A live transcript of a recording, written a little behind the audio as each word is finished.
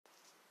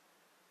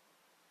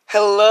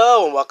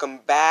Hello and welcome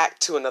back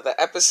to another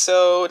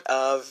episode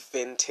of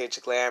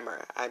Vintage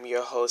Glamour. I'm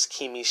your host,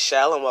 Kimi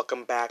Shell, and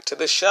welcome back to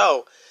the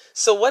show.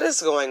 So what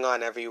is going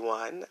on,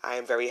 everyone? I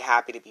am very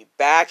happy to be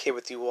back here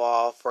with you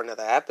all for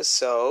another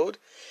episode,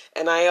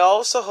 and I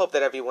also hope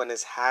that everyone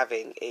is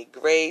having a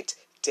great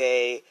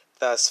day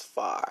thus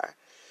far.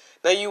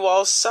 Now, you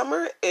all,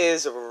 summer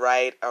is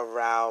right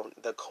around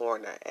the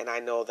corner, and I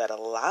know that a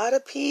lot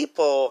of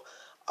people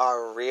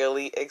are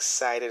really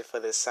excited for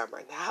this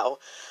summer. Now,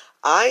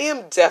 I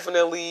am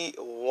definitely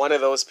one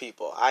of those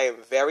people. I am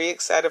very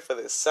excited for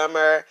this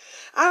summer.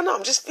 I don't know,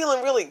 I'm just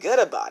feeling really good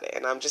about it,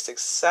 and I'm just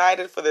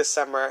excited for this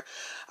summer.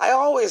 I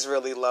always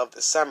really love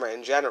the summer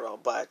in general,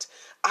 but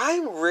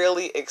I'm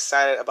really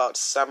excited about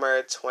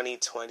summer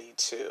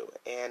 2022,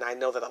 and I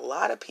know that a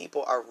lot of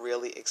people are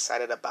really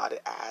excited about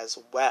it as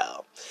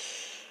well.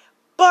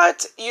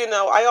 But,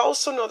 I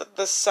also know that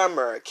the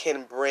summer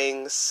can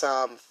bring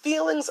some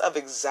feelings of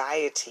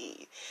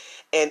anxiety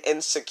and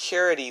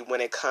insecurity when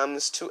it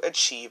comes to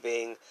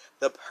achieving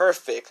the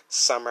perfect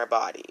summer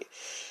body.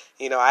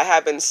 I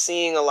have been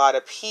seeing a lot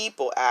of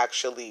people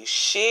actually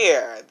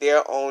share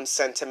their own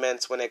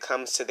sentiments when it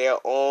comes to their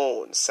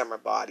own summer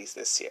bodies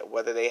this year,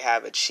 whether they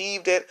have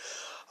achieved it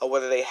or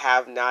whether they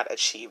have not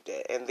achieved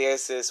it. And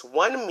there's this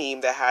one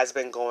meme that has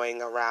been going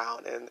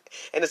around, and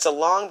it's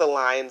along the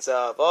lines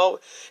of,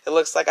 it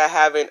looks like I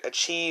haven't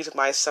achieved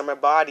my summer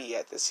body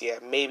yet this year,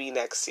 maybe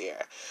next year.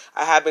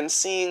 I have been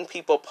seeing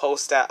people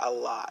post that a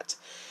lot.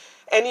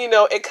 And,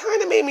 it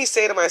kind of made me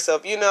say to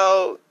myself,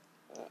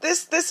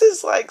 this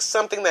is like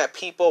something that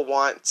people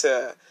want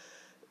to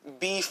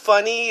be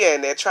funny,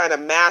 and they're trying to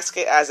mask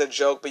it as a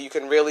joke, but you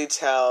can really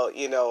tell,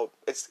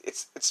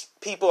 it's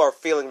people are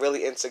feeling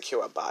really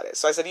insecure about it.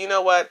 So I said, you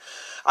know what?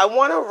 I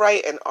want to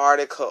write an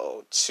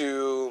article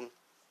to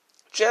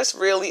just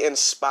really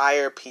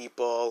inspire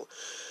people,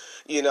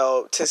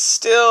 to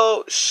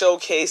still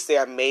showcase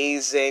their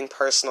amazing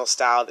personal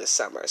style this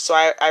summer. So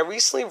I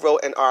recently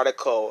wrote an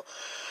article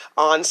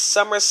on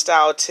summer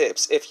style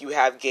tips if you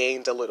have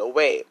gained a little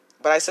weight.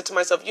 But I said to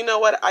myself, you know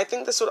what? I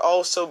think this would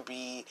also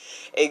be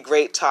a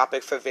great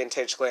topic for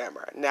Vintage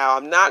Glamour. Now,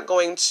 I'm not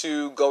going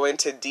to go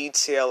into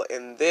detail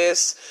in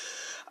this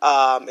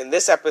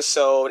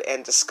episode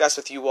and discuss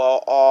with you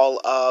all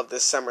of the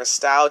summer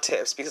style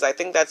tips, because I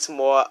think that's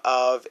more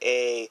of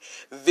a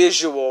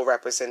visual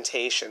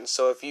representation.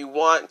 So if you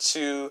want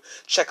to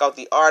check out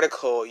the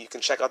article, you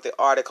can check out the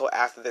article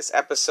after this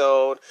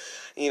episode.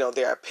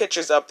 There are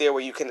pictures up there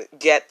where you can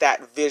get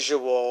that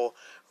visual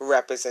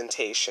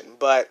representation.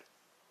 But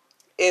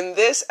in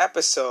this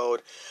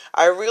episode,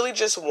 I really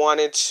just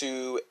wanted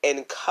to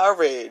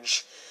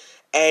encourage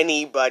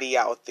anybody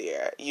out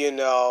there,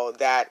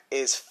 that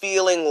is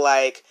feeling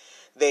like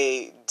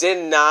they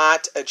did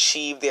not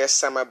achieve their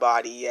summer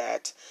body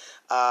yet,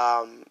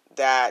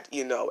 that,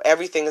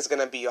 everything is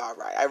going to be all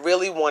right. I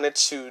really wanted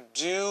to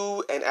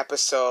do an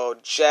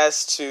episode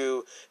just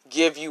to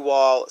give you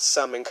all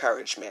some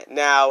encouragement.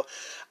 Now,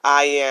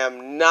 I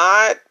am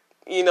not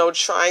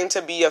trying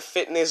to be a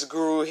fitness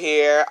guru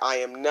here. I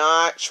am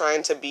not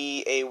trying to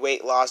be a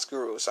weight loss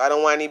guru. So I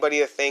don't want anybody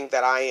to think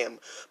that I am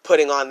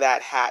putting on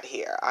that hat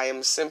here. I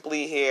am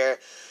simply here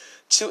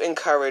to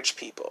encourage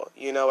people,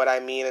 you know what I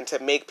mean, and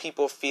to make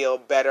people feel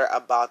better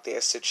about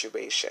their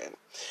situation.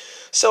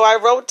 So I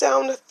wrote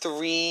down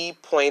 3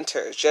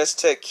 pointers just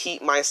to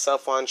keep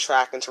myself on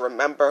track and to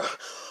remember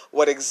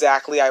what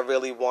exactly I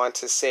really want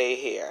to say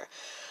here.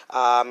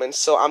 And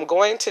so I'm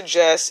going to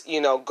just,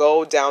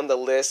 go down the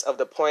list of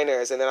the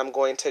pointers, and then I'm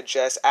going to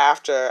just,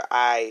 after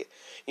I,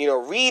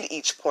 read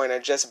each pointer,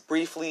 just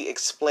briefly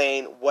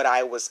explain what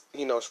I was,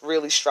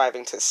 really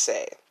striving to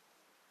say.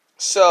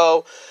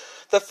 So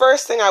the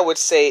first thing I would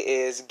say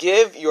is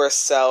give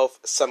yourself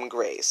some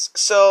grace.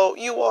 So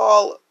you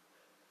all,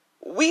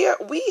 we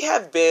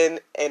have been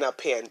in a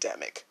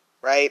pandemic,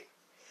 right?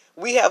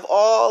 We have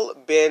all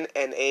been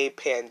in a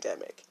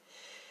pandemic.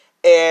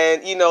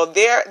 And,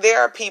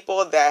 there are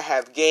people that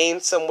have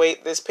gained some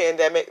weight this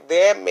pandemic.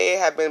 There may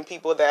have been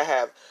people that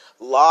have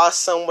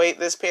lost some weight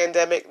this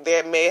pandemic.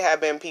 There may have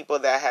been people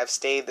that have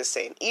stayed the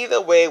same. Either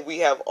way, we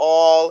have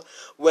all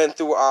went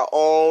through our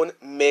own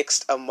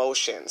mixed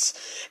emotions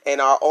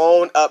and our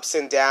own ups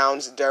and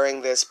downs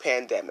during this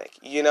pandemic.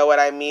 You know what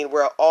I mean?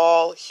 We're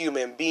all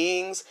human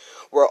beings.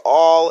 We're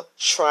all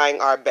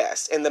trying our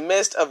best. In the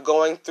midst of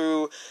going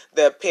through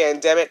the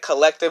pandemic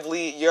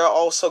collectively, you're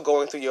also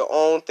going through your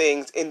own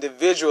things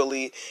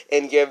individually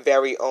in your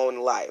very own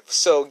life.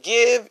 So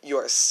give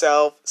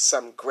yourself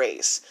some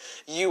grace.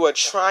 You are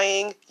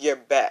trying your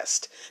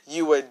best.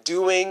 You are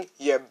doing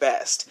your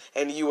best.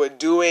 And you are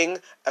doing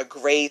a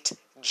great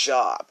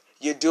job.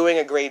 You're doing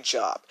a great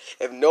job.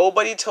 If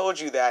nobody told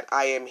you that,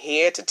 I am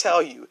here to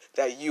tell you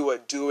that you are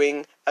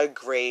doing a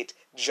great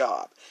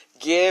job.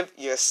 Give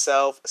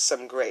yourself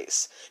some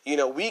grace.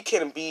 We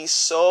can be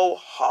so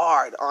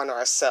hard on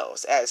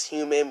ourselves as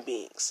human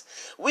beings.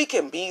 We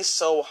can be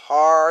so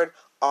hard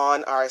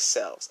on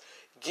ourselves.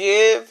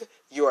 Give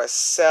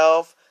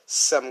yourself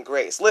some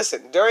grace.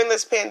 Listen, during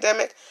this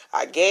pandemic,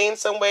 I gained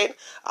some weight.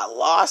 I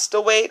lost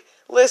the weight.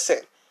 Listen,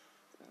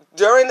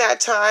 During that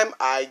time,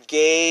 I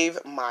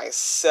gave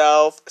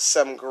myself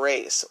some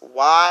grace.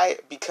 Why?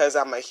 Because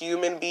I'm a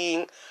human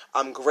being.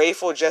 I'm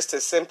grateful just to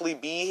simply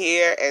be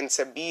here and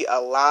to be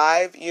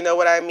alive. You know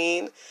what I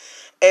mean?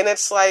 And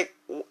it's like,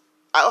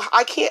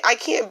 I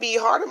can't be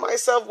hard on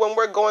myself when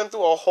we're going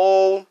through a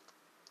whole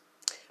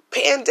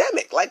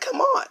pandemic. Like,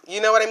 come on.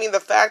 You know what I mean? The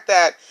fact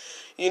that,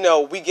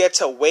 we get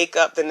to wake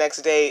up the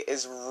next day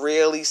is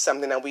really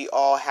something that we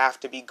all have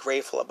to be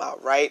grateful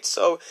about, right?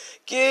 So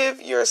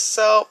give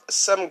yourself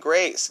some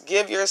grace.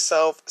 Give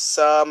yourself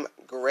some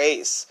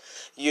grace.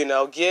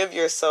 Give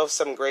yourself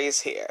some grace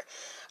here.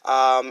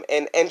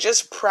 And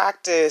just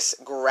practice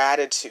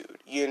gratitude,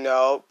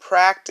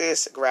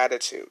 practice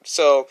gratitude.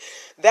 So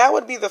that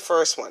would be the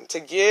first one, to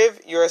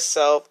give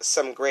yourself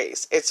some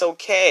grace. It's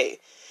okay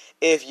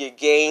if you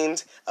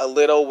gained a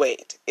little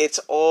weight. It's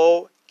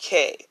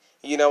okay.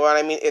 You know what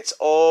I mean? It's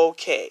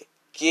okay.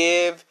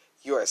 Give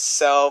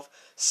yourself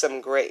some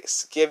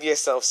grace. Give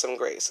yourself some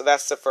grace. So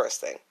that's the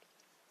first thing.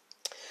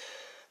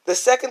 The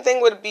second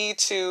thing would be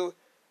to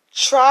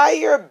try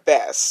your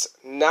best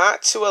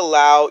not to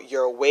allow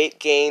your weight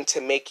gain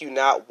to make you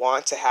not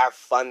want to have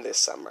fun this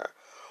summer,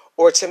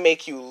 or to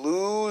make you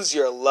lose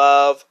your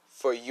love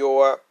for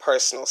your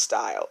personal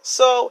style.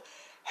 So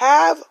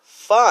have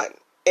fun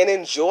and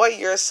enjoy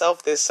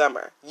yourself this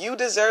summer. You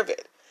deserve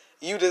it.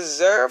 You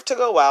deserve to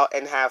go out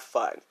and have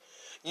fun.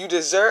 You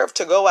deserve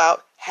to go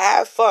out,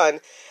 have fun,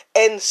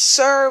 and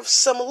serve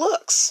some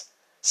looks.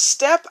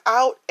 Step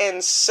out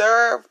and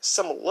serve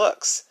some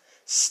looks.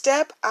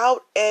 Step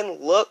out and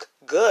look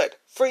good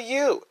for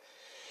you.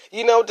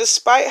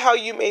 Despite how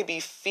you may be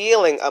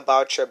feeling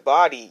about your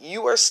body,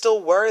 you are still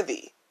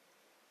worthy.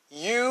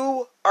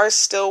 You are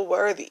still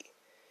worthy.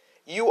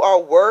 You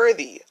are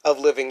worthy of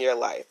living your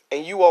life,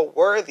 and you are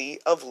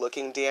worthy of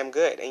looking damn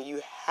good. And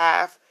you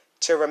have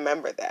to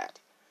remember that.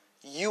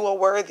 You are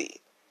worthy.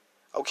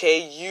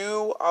 Okay?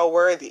 You are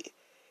worthy.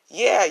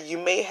 Yeah, you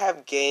may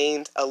have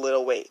gained a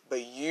little weight,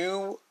 but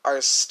you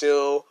are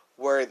still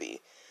worthy.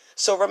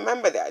 So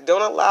remember that.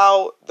 Don't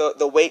allow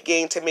the weight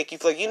gain to make you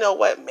feel like, you know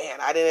what, man,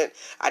 I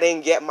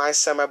didn't get my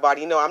summer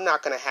body. I'm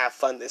not gonna have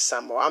fun this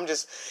summer. I'm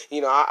just,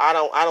 I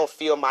don't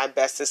feel my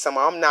best this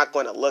summer. I'm not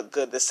gonna look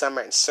good this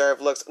summer and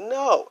serve looks.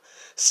 No.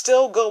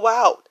 Still go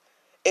out.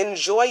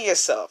 Enjoy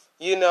yourself.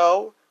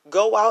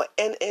 Go out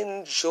and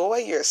enjoy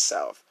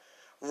yourself.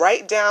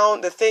 Write down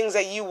the things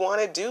that you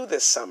want to do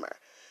this summer.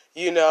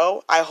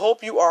 I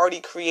hope you already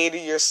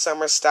created your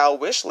summer style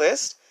wish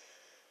list.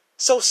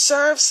 So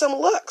serve some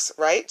looks,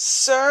 right?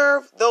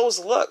 Serve those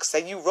looks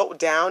that you wrote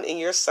down in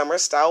your summer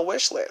style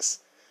wish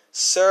list.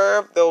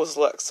 Serve those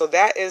looks. So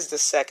that is the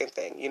second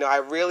thing. I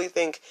really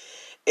think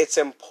it's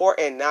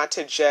important not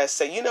to just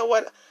say, you know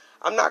what,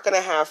 I'm not going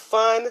to have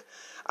fun.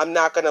 I'm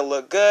not going to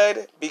look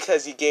good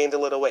because you gained a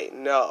little weight.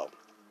 No.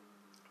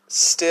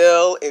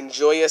 Still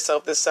enjoy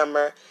yourself this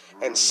summer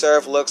and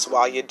serve looks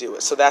while you do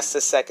it. So that's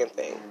the second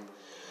thing.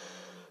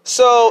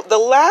 So the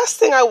last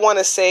thing I want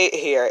to say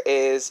here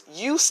is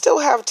you still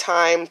have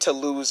time to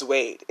lose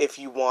weight if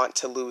you want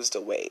to lose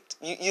the weight.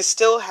 You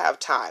still have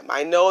time.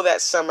 I know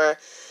that summer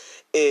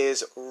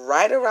is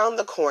right around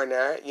the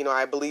corner.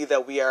 I believe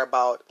that we are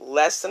about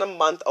less than a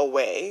month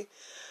away,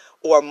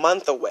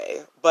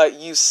 but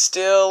you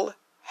still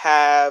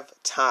have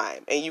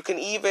time. And you can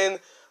even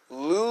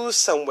lose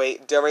some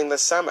weight during the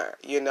summer.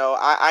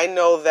 I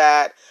know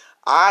that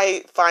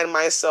I find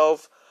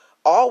myself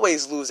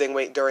always losing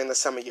weight during the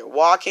summer. You're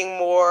walking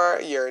more,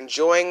 you're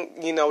enjoying,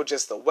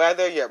 just the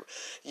weather, you're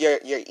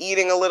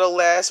eating a little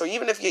less, or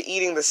even if you're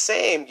eating the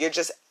same,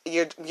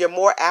 you're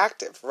more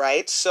active,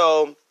 right?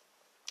 So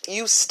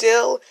you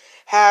still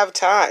have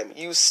time.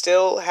 You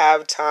still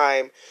have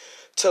time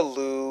to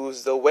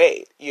lose the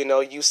weight.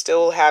 You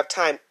still have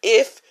time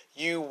if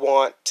you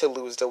want to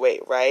lose the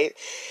weight, right?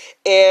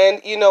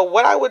 And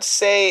what I would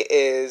say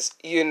is,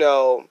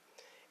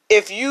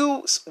 if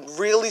you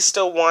really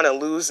still want to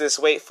lose this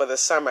weight for the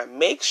summer,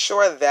 make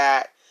sure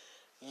that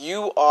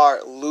you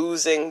are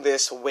losing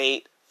this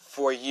weight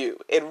for you.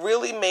 It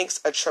really makes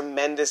a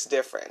tremendous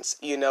difference.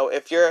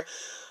 If you're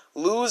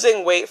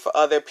losing weight for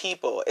other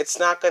people, it's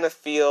not going to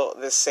feel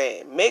the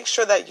same. Make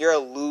sure that you're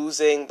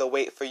losing the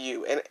weight for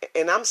you.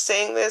 And I'm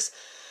saying this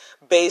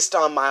based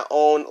on my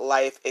own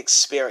life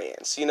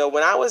experience.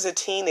 When I was a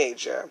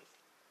teenager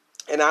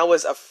and I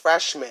was a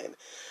freshman,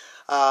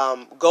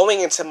 going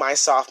into my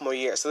sophomore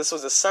year, so this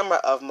was the summer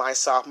of my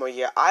sophomore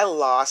year, I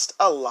lost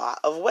a lot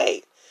of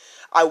weight.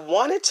 I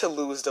wanted to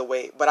lose the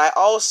weight, but I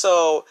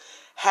also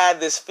had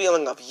this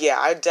feeling of,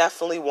 I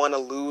definitely want to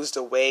lose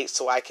the weight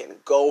so I can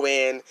go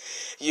in,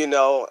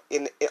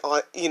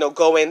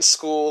 go in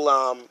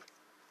school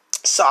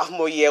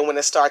sophomore year when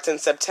it starts in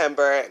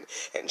September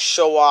and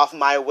show off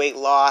my weight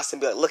loss and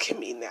be like, look at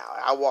me now.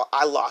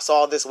 I lost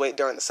all this weight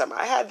during the summer.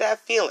 I had that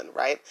feeling,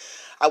 right?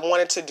 I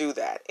wanted to do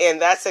that.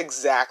 And that's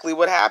exactly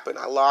what happened.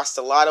 I lost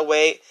a lot of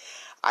weight.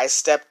 I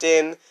stepped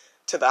in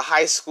to the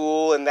high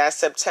school in that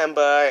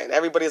September and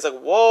everybody's like,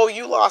 whoa,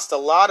 you lost a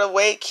lot of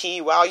weight,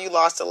 Key. Wow, you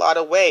lost a lot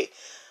of weight.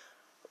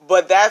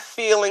 But that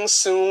feeling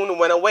soon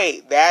went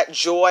away. That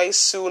joy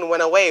soon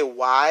went away.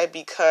 Why?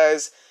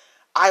 Because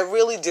I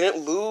really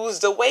didn't lose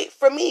the weight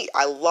for me.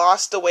 I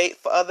lost the weight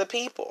for other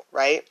people,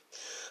 right?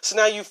 So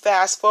now you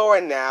fast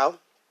forward now,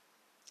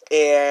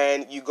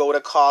 and you go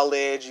to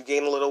college, you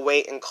gain a little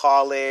weight in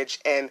college,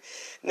 and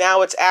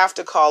now it's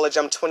after college,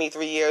 I'm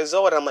 23 years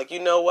old, I'm like, you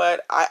know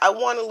what, I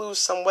want to lose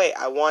some weight,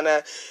 I want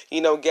to,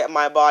 get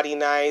my body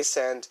nice,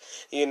 and,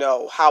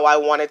 how I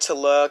want it to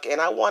look, and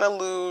I want to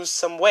lose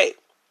some weight.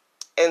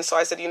 And so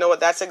I said, you know what,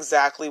 that's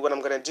exactly what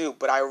I'm going to do.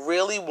 But I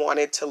really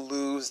wanted to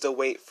lose the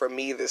weight for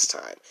me this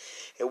time.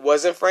 It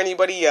wasn't for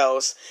anybody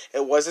else.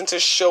 It wasn't to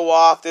show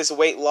off this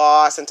weight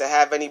loss and to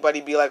have anybody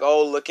be like,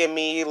 oh, look at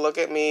me,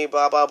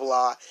 blah, blah,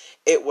 blah.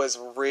 It was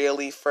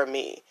really for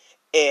me.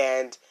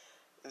 And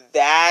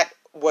that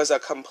was a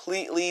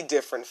completely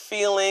different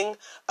feeling,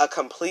 a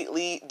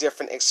completely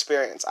different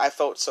experience. I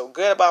felt so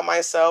good about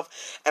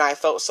myself and I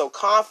felt so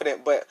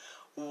confident, but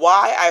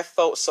why I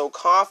felt so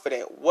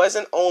confident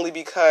wasn't only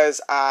because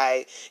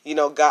I,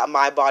 got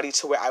my body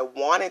to where I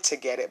wanted to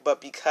get it, but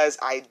because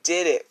I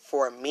did it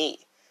for me.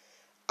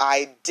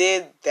 I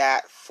did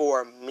that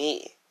for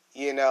me.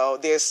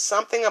 There's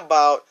something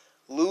about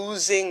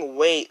losing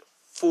weight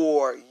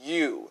for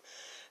you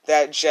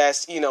that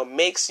just,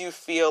 makes you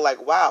feel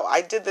like, wow,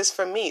 I did this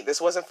for me. This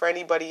wasn't for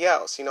anybody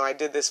else. I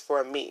did this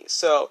for me.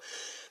 So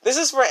this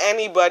is for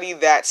anybody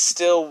that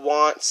still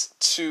wants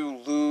to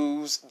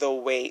lose the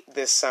weight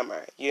this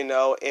summer.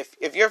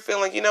 If you're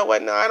feeling, you know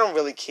what, no, I don't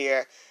really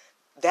care,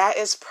 that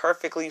is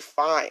perfectly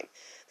fine.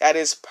 That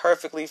is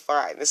perfectly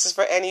fine. This is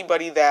for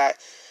anybody that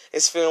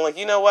is feeling like,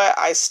 you know what,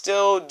 I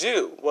still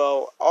do.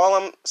 Well, all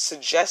I'm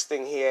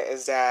suggesting here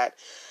is that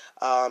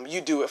you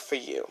do it for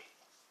you.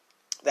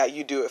 That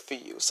you do it for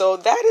you. So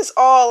that is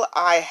all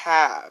I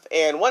have.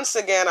 And once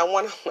again, I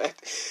want to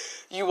let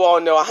you all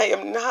know I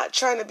am not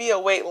trying to be a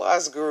weight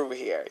loss guru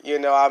here.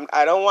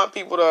 I don't want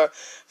people to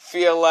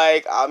feel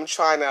like I'm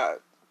trying to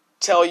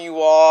tell you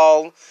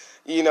all,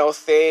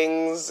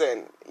 things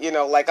and,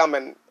 like I'm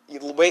a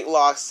weight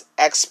loss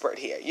expert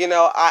here.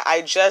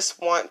 I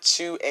just want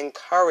to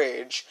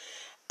encourage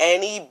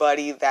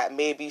anybody that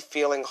may be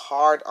feeling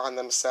hard on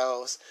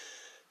themselves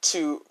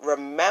to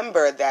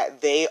remember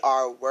that they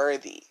are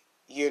worthy.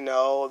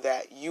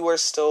 That you are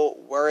still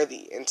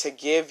worthy, and to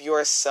give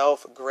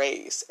yourself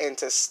grace and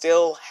to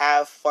still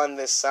have fun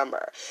this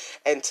summer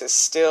and to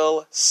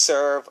still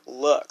serve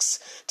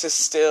looks, to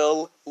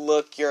still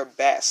look your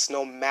best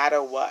no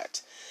matter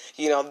what.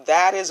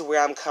 That is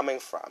where I'm coming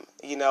from.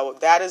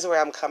 That is where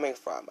I'm coming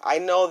from. I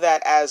know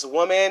that as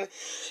women,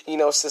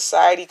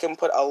 society can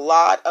put a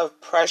lot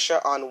of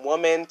pressure on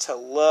women to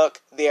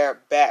look their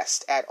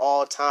best at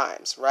all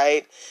times,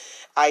 right?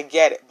 I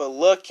get it, but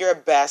look your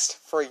best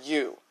for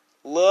you.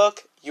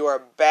 Look your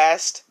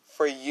best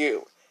for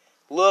you.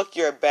 Look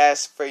your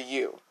best for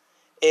you.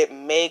 It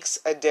makes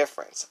a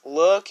difference.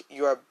 Look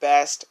your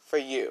best for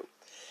you.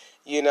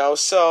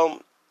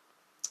 So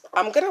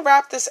I'm going to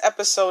wrap this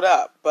episode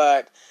up,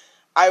 but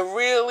I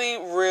really,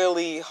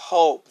 really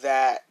hope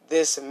that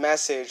this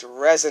message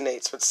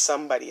resonates with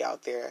somebody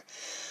out there.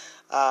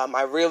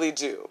 I really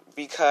do,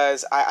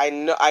 because I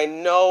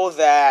know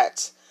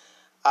that,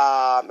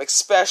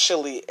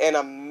 especially in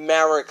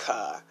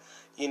America,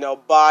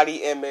 body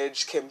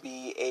image can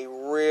be a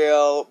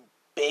real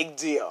big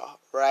deal,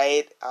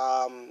 right?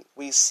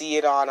 We see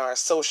it on our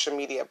social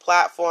media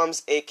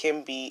platforms. It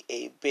can be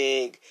a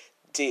big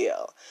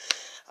deal.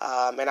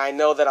 And I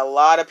know that a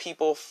lot of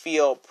people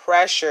feel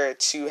pressure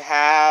to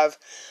have,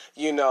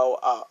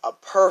 a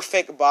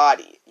perfect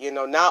body,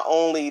 not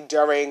only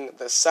during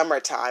the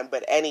summertime,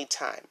 but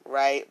anytime,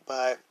 right?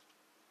 But,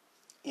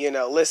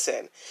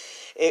 listen,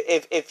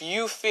 if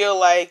you feel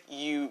like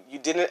you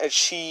didn't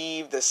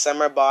achieve the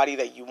summer body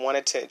that you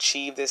wanted to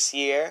achieve this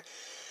year,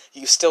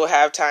 you still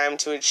have time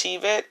to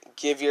achieve it.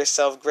 Give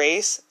yourself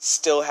grace,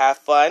 still have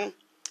fun,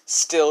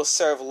 still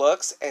serve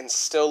looks, and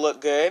still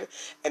look good.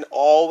 And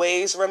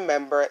always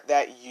remember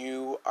that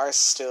you are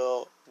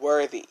still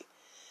worthy.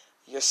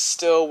 You're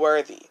still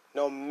worthy.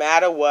 No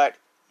matter what,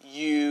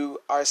 you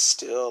are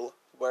still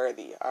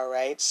worthy. All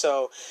right?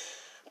 So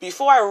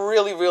before I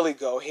really, really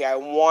go here, I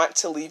want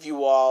to leave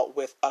you all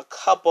with a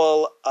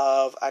couple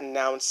of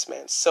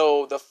announcements.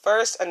 So the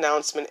first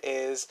announcement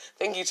is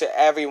thank you to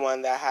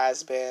everyone that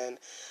has been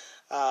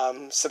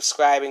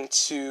subscribing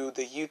to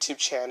the YouTube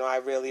channel. I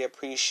really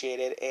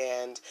appreciate it,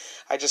 and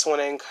I just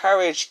want to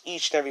encourage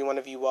each and every one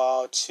of you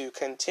all to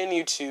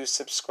continue to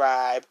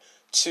subscribe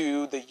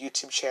to the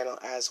YouTube channel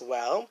as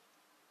well.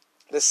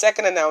 The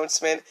second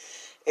announcement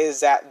is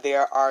that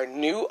there are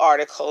new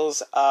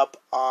articles up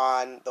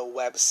on the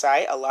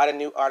website, a lot of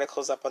new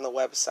articles up on the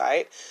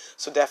website,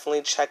 so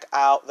definitely check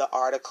out the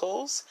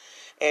articles.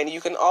 And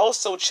you can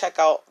also check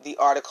out the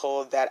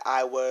article that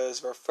I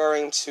was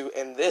referring to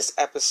in this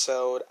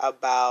episode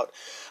about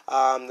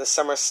the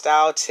summer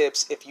style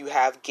tips if you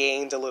have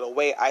gained a little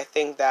weight. I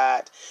think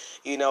that,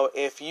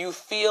 if you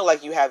feel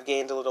like you have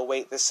gained a little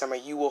weight this summer,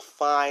 you will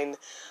find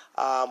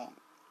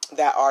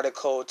that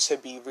article to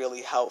be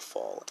really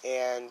helpful.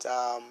 And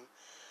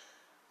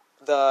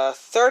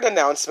third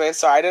announcement.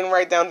 So I didn't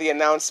write down the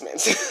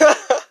announcements.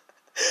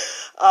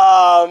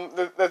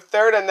 The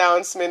third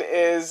announcement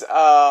is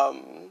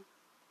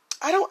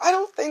I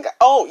don't think.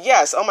 Oh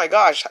yes. Oh my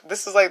gosh.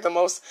 This is like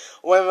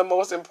one of the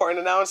most important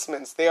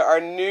announcements. There are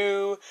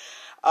new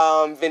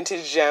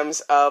vintage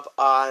gems up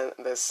on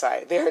the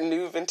site.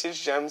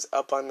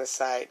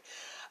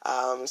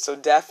 So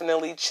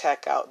definitely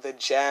check out the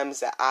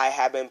gems that I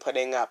have been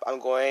putting up. I'm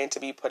going to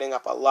be putting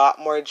up a lot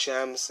more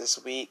gems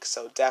this week,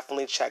 so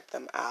definitely check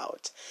them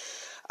out.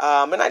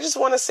 And I just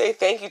want to say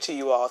thank you to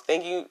you all.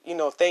 Thank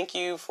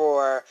you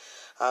for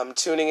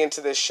tuning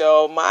into the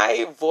show.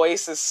 My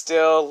voice is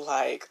still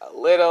like a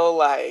little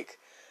like,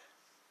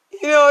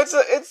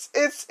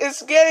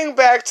 it's getting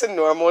back to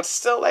normal. It's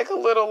still like a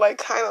little like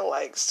kind of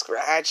like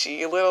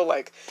scratchy, a little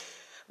like,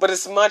 but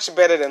it's much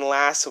better than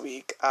last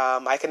week.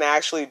 I can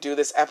actually do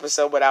this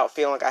episode without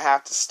feeling like I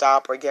have to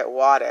stop or get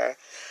water.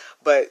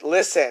 But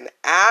listen,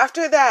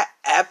 after that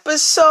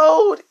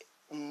episode,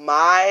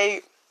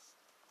 my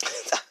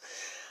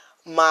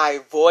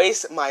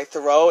voice, my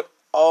throat,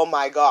 oh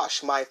my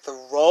gosh, my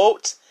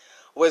throat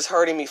was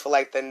hurting me for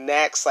like the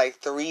next like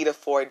 3 to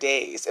 4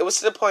 days. It was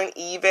to the point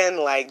even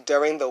like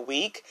during the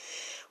week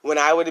when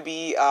I would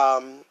be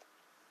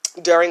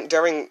during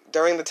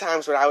the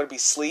times when I would be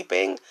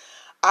sleeping,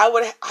 I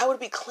would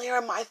be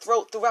clearing my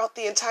throat throughout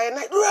the entire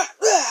night.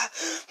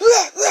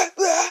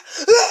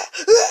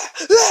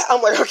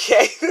 I'm like,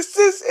 okay, this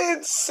is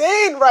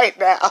insane right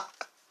now.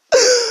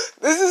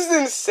 This is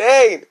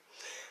insane.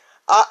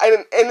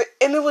 And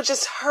it would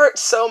just hurt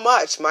so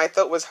much. My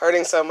throat was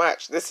hurting so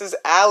much. This is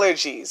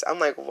allergies. I'm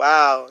like,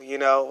 wow,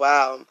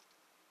 wow.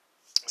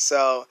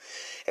 So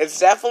it's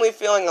definitely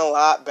feeling a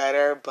lot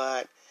better,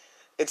 but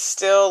it's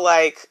still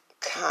like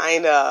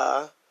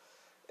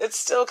it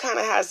still kind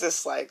of has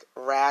this like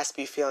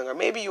raspy feeling. Or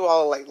maybe you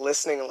all are like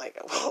listening and like,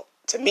 well,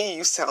 to me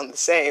you sound the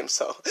same,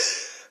 so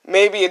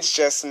maybe it's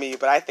just me,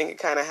 but I think it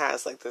kind of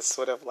has like this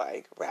sort of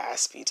like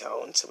raspy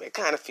tone to it. It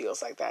kind of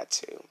feels like that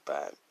too.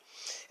 But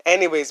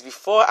anyways,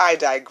 before I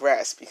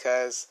digress,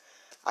 because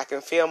I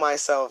can feel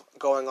myself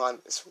going on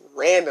this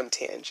random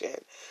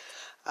tangent,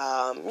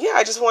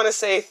 I just want to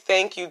say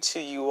thank you to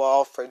you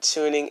all for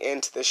tuning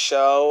into the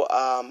show.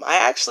 I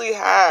actually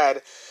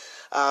had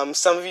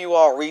some of you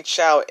all reach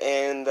out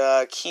in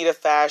the Kita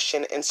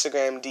Fashion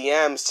Instagram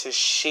DMs to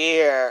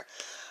share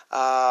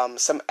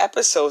some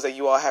episodes that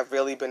you all have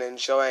really been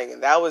enjoying,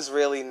 and that was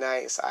really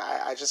nice.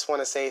 I just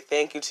want to say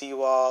thank you to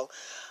you all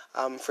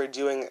for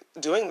doing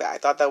that. I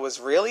thought that was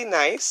really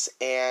nice,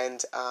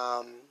 and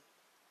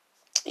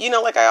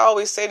like I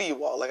always say to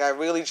you all, like I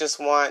really just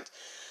want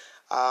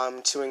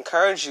to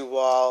encourage you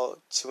all,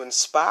 to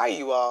inspire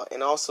you all,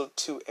 and also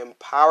to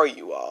empower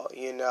you all.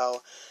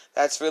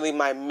 That's really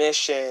my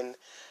mission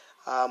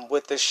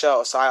with the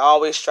show. So I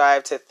always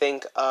strive to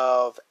think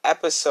of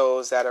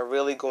episodes that are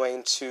really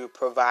going to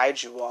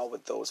provide you all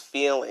with those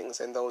feelings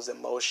and those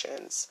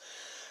emotions.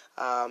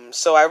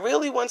 So I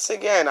really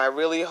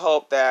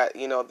hope that,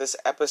 this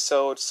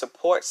episode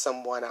supports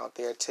someone out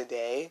there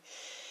today.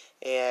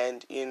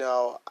 And,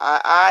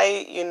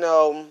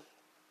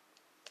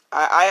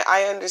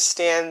 I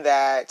understand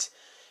that,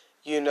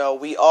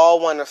 we all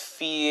want to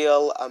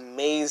feel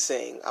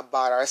amazing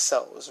about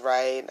ourselves,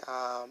 right?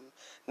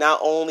 Not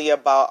only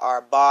about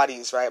our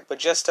bodies, right, but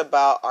just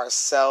about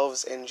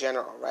ourselves in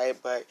general, right?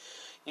 But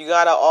you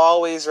got to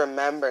always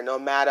remember, no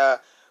matter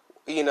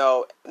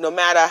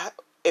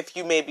if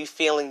you may be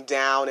feeling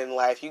down in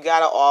life, you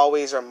got to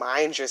always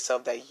remind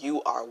yourself that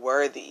you are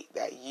worthy,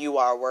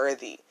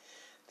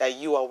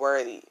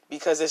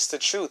 because it's the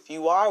truth.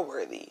 You are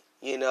worthy,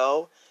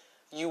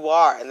 you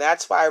are. And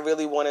that's why I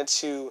really wanted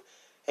to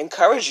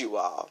encourage you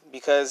all,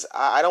 because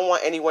I don't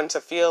want anyone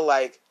to feel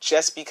like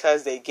just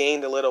because they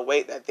gained a little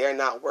weight that they're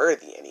not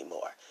worthy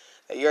anymore,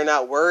 that you're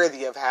not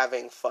worthy of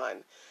having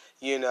fun,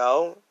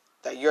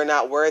 that you're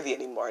not worthy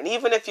anymore. And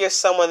even if you're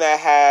someone that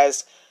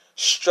has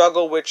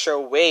struggled with your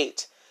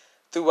weight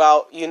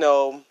throughout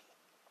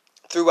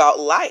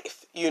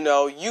life,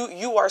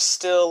 you are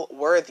still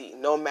worthy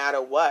no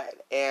matter what.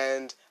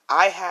 And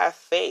I have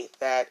faith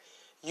that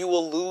you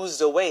will lose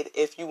the weight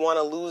if you want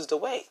to lose the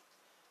weight,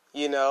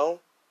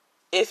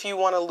 if you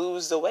want to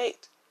lose the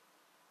weight,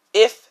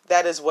 if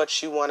that is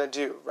what you want to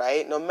do,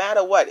 right? No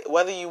matter what,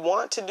 whether you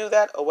want to do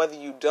that or whether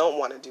you don't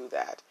want to do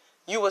that,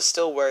 you are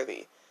still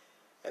worthy.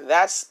 And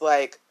that's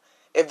like,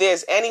 if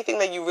there's anything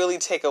that you really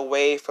take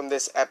away from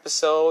this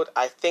episode,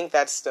 I think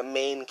that's the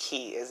main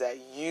key, is that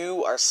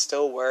you are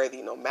still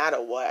worthy no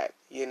matter what,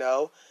 you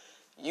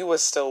are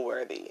still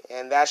worthy.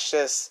 And that's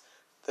just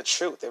the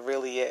truth. It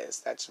really is.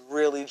 That's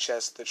really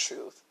just the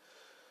truth.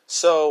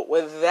 So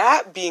with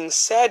that being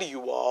said,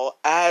 you all,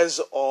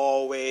 as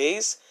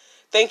always,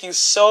 thank you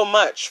so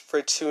much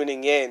for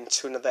tuning in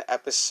to another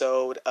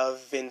episode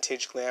of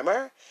Vintage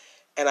Glamour,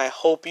 and I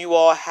hope you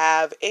all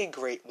have a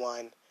great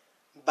one.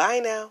 Bye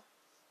now.